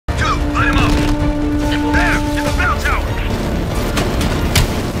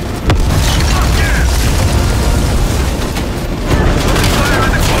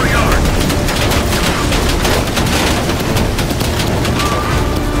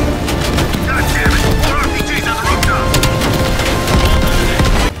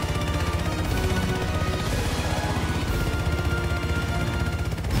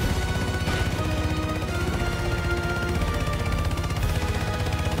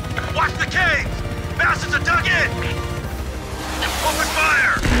Watch the caves! Bastards are dug in! Open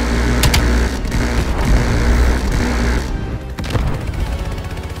fire!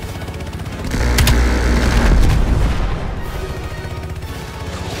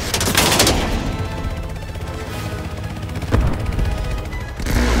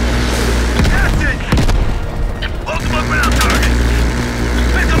 That's it! Ultimate ground target!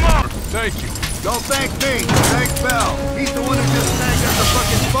 Pick them off! Thank you. Don't thank me. Thank Bell. He's the one who just snagged us a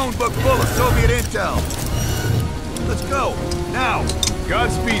fucking phone book full of Soviet intel. Let's go. Now.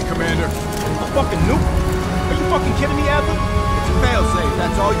 Godspeed, Commander. A fucking nuke? Are you fucking kidding me, Adler? It's a failsafe.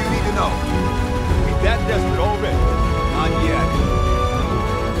 That's all you need to know. We that desperate already. Not yet.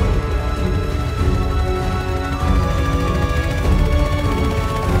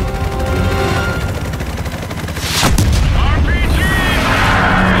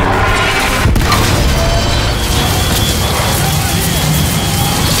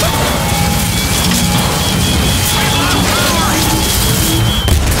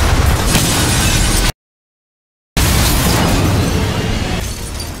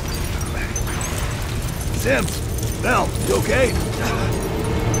 Sims! Bell, you okay?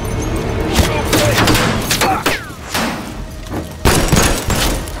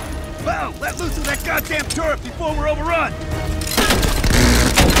 Bell, let loose of that goddamn turret before we're overrun!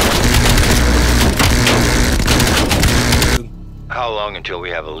 How long until we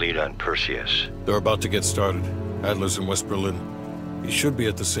have a lead on Perseus? They're about to get started. Adler's in West Berlin. He should be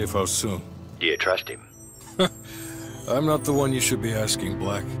at the safe house soon. Do you trust him? I'm not the one you should be asking,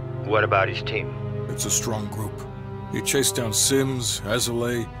 Black. What about his team? It's a strong group. He chased down Sims,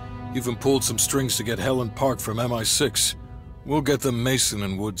 Azalea, even pulled some strings to get Helen Park from MI6. We'll get them Mason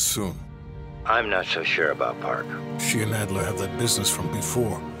and Woods soon. I'm not so sure about Park. She and Adler have that business from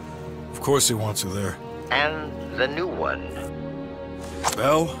before. Of course he wants her there. And the new one.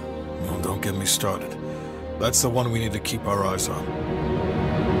 Bell? Well, don't get me started. That's the one we need to keep our eyes on.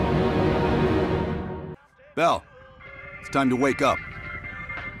 Bell, it's time to wake up.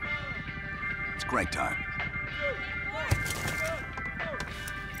 It's crank time.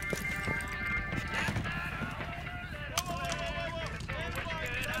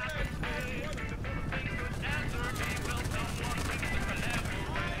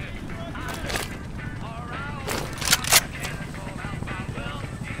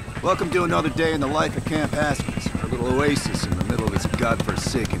 Welcome to another day in the life of Camp Haskins, our little oasis in the middle of this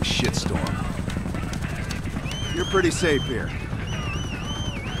godforsaken shitstorm. You're pretty safe here.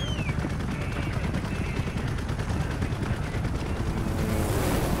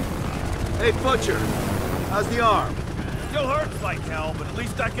 Hey, Butcher, how's the arm? Still hurts like hell, but at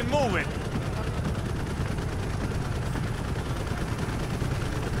least I can move it.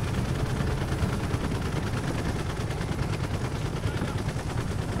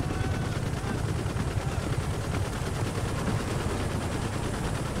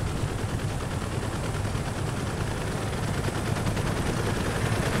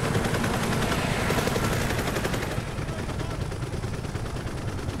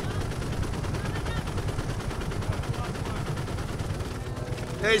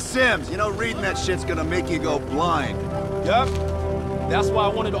 Hey, Sims, you know reading that shit's gonna make you go blind. Yup. That's why I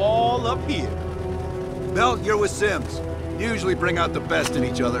want it all up here. Bell, you're with Sims. You usually bring out the best in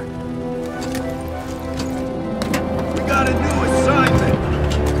each other. We got a new assignment.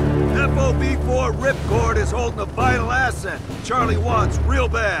 FOB-4 Ripcord is holding a vital asset Charlie wants real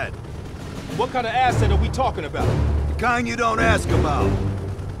bad. What kind of asset are we talking about? The kind you don't ask about.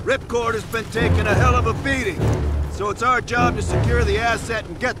 Ripcord has been taking a hell of a beating. So it's our job to secure the asset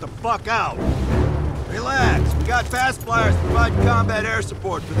and get the fuck out. Relax, we got fast flyers providing combat air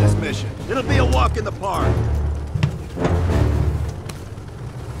support for this mission. It'll be a walk in the park.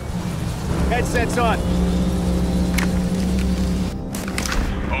 Headsets on.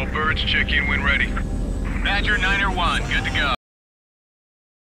 All birds, check in when ready. Badger 9-1, good to go.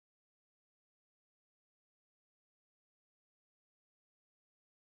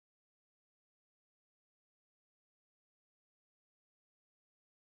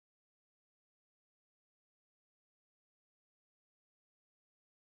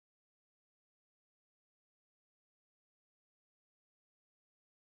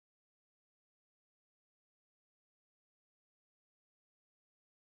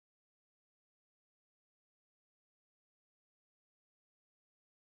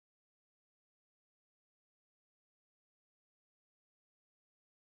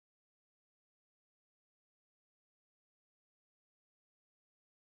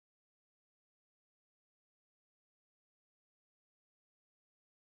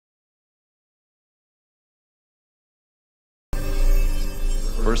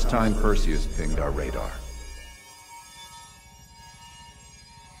 first time Perseus pinged our radar.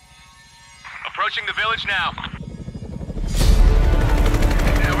 Approaching the village now.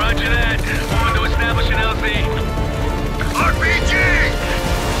 Yeah, roger that. On to establish an LZ. RPG!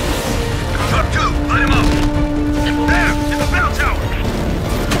 Top 2, light him up. There, in the bell tower.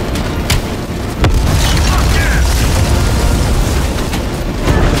 Fuck yeah!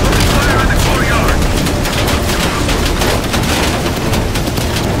 Fire in the courtyard.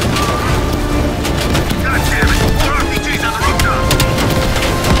 God damn it! More RPGs on the rooftop.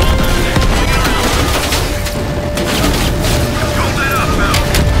 Don't let up, Mel.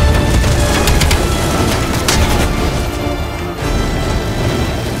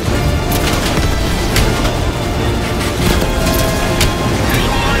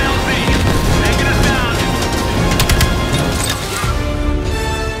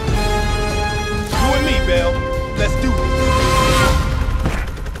 Let's do it.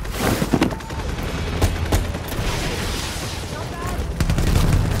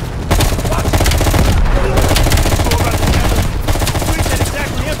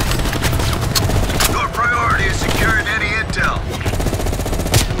 Your priority is securing any intel.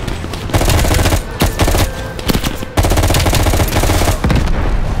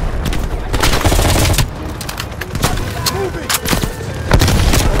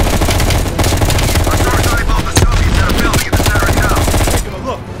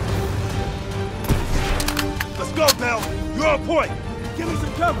 You're on point! Give me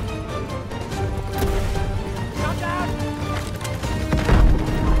some cover!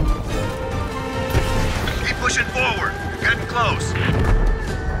 Keep pushing forward. You're getting close.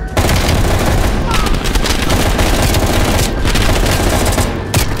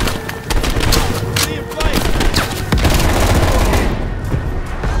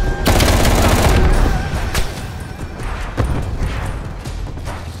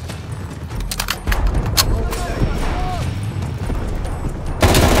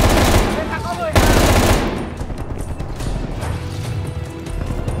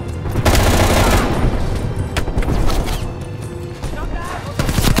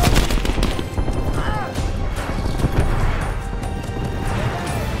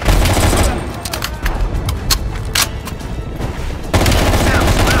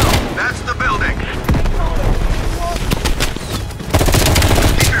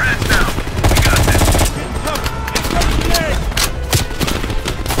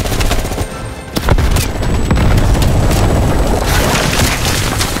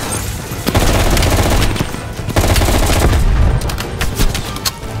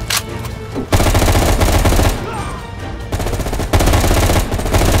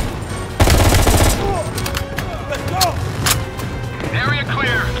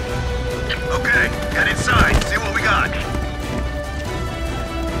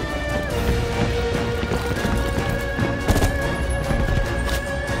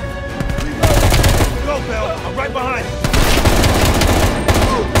 I'm right behind you.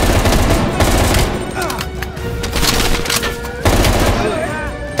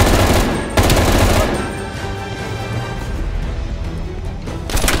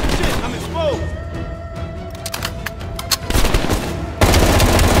 Shit, I'm exposed.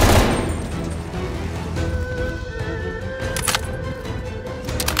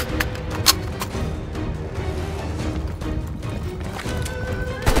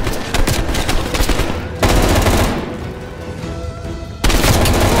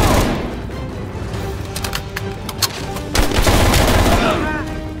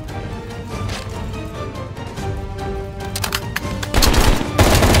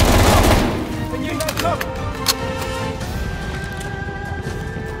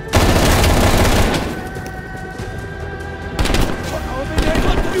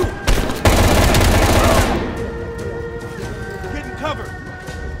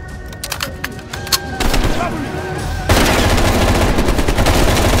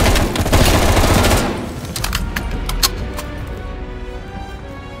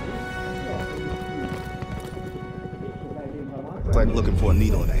 It's like looking for a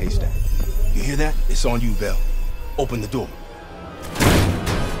needle in a haystack. You hear that? It's on you, Bell. Open the door.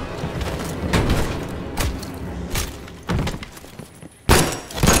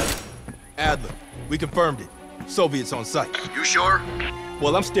 Adler, we confirmed it. Soviets on site. You sure?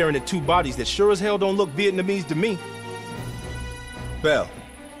 Well, I'm staring at two bodies that sure as hell don't look Vietnamese to me. Bell,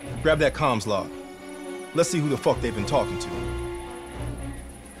 grab that comms log. Let's see who the fuck they've been talking to.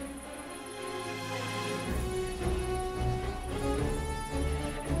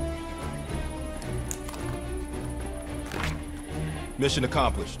 Mission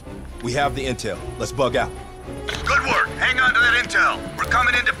accomplished. We have the intel. Let's bug out. Good Good work. Hang on to that intel. We're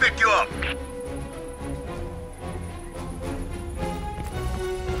coming in to pick you up.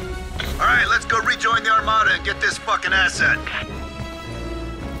 All right, let's go rejoin the Armada and get this fucking asset.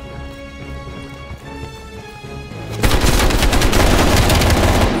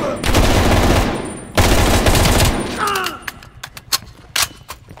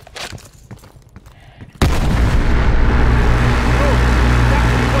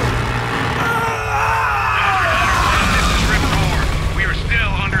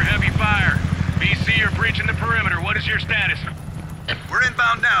 Your status? We're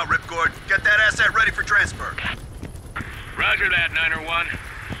inbound now, Ripcord. Get that asset ready for transfer. Roger that, 901.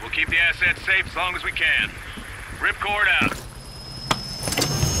 We'll keep the asset safe as long as we can. Ripcord out.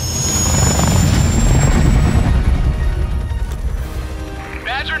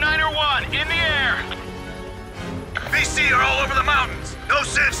 Badger 901, in the air! BC are all over the mountains. No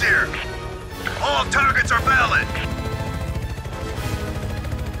civs here. All targets are valid.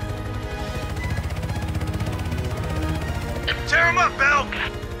 Tear him up, Bell!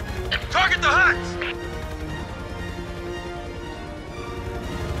 Target the huts!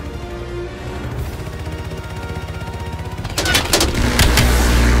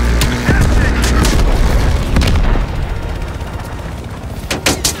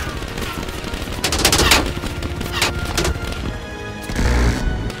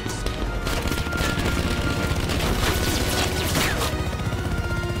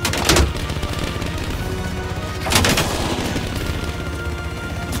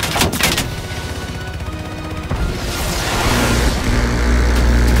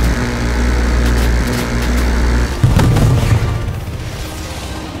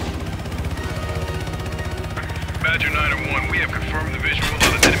 Badger 901, we have confirmed the visual of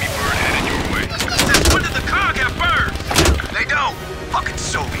an enemy bird headed your way. Since when did the COG have birds? They don't. Fucking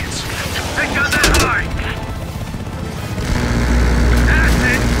Soviets. Take down that high. That's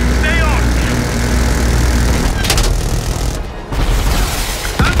it. Stay on.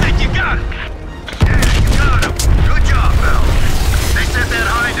 I think you got it. Yeah, you got him. Good job, Bell. They sent that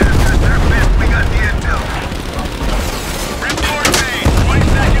high down because they're pissed we got the intel. Ripcord main, 20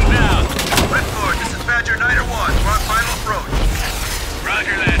 seconds out. Ripcord, this is Badger 901. We're on final approach.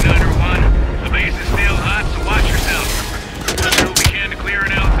 Roger that, 901. The base is still hot, so watch yourself. We'll do what we can to clear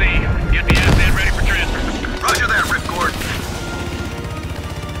an LZ. Get the asset ready for transfer. Roger that, Ripcord.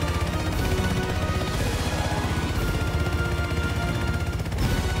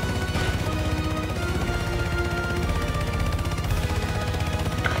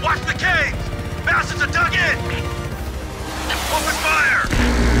 Watch the caves! Bastards are dug in! Open fire!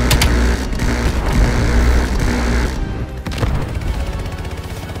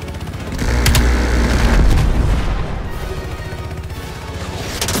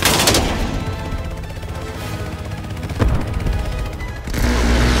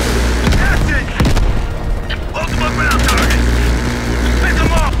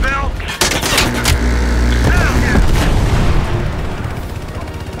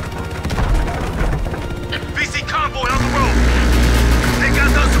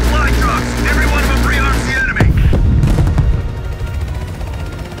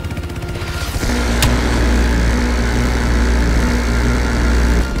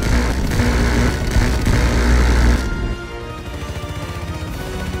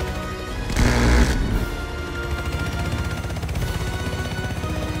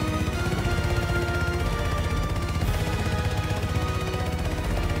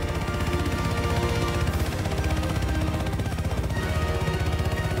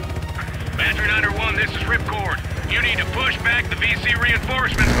 Badger 901, this is Ripcord. You need to push back the VC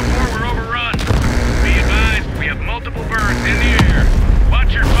reinforcements before we're overrun. Be advised, we have multiple birds in the air.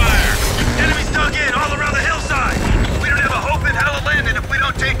 Watch your fire. Enemies dug in all around the hillside. We don't have a hope in hell of landing if we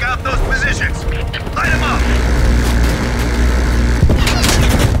don't take out those positions. Light them up.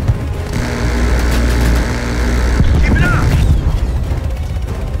 Keep it up.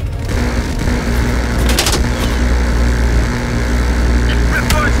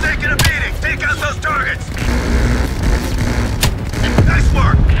 Ripcord's taking a beating. Take out those targets. Nice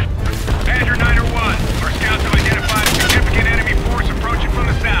work. Badger 901, our scouts have identified a significant enemy force approaching from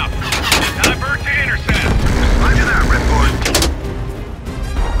the south. Divert to intercept. Roger that, Ripcord.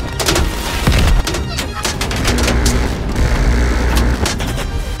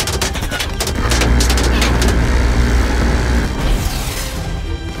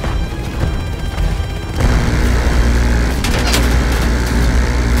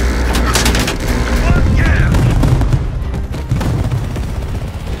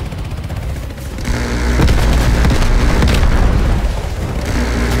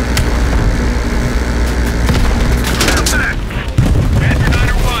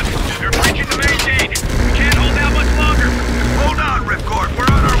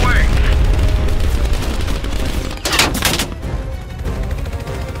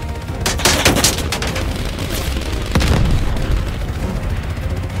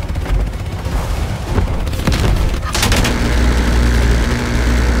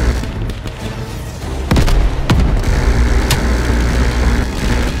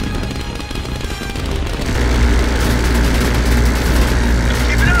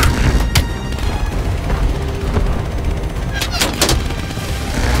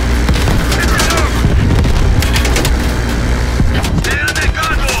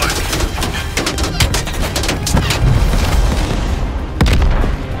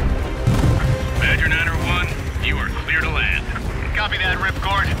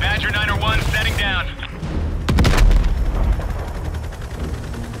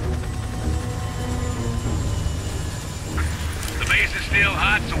 still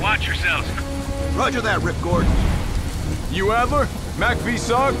hot, so watch yourselves. Roger that, Ripcord. You Adler? Mac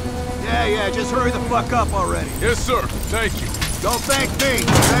V-Sog? Yeah, just hurry the fuck up already. Yes, sir. Thank you. Don't thank me,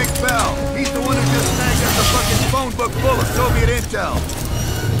 thank Bell. He's the one who just snagged us a fucking phone book full of Soviet intel.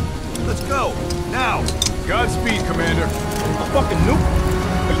 Let's go, now. Godspeed, Commander. A fucking nuke?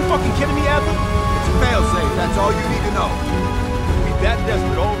 Are you fucking kidding me, Adler? It's a failsafe, that's all you need to know. We that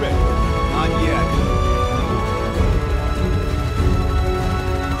desperate already. Not yet.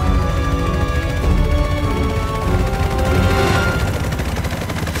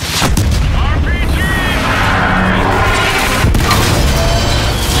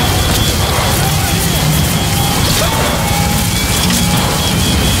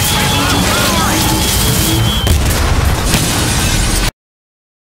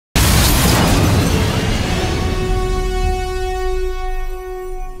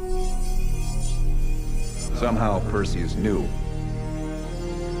 Somehow Perseus knew.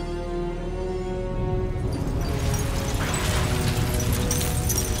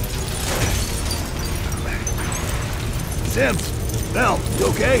 Sims, Bell, you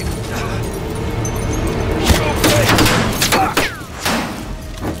okay?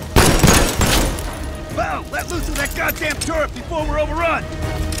 Bell, let loose of that goddamn turret before we're overrun!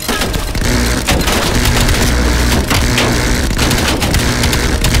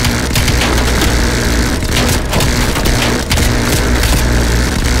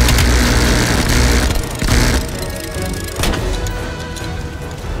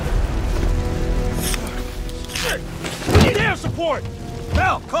 Support!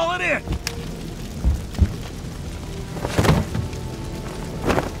 Bell, call it in!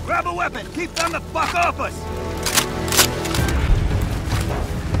 Grab a weapon! Keep them the fuck off us!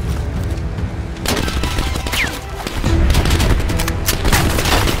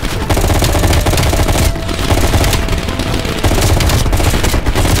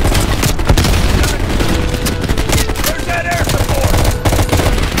 Where's that air support?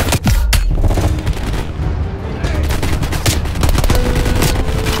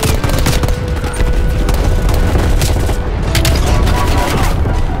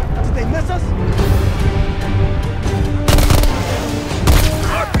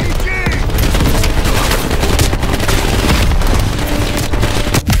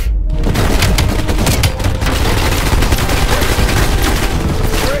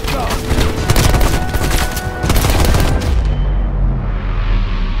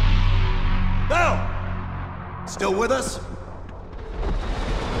 Still with us?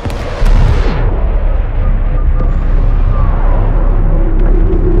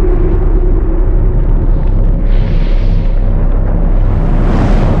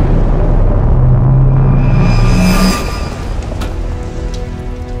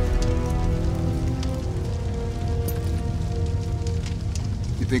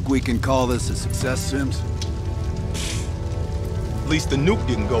 You think we can call this a success, Sims? At least the nuke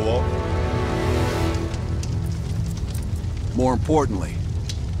didn't go off. More importantly,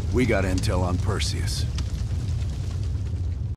 we got intel on Perseus.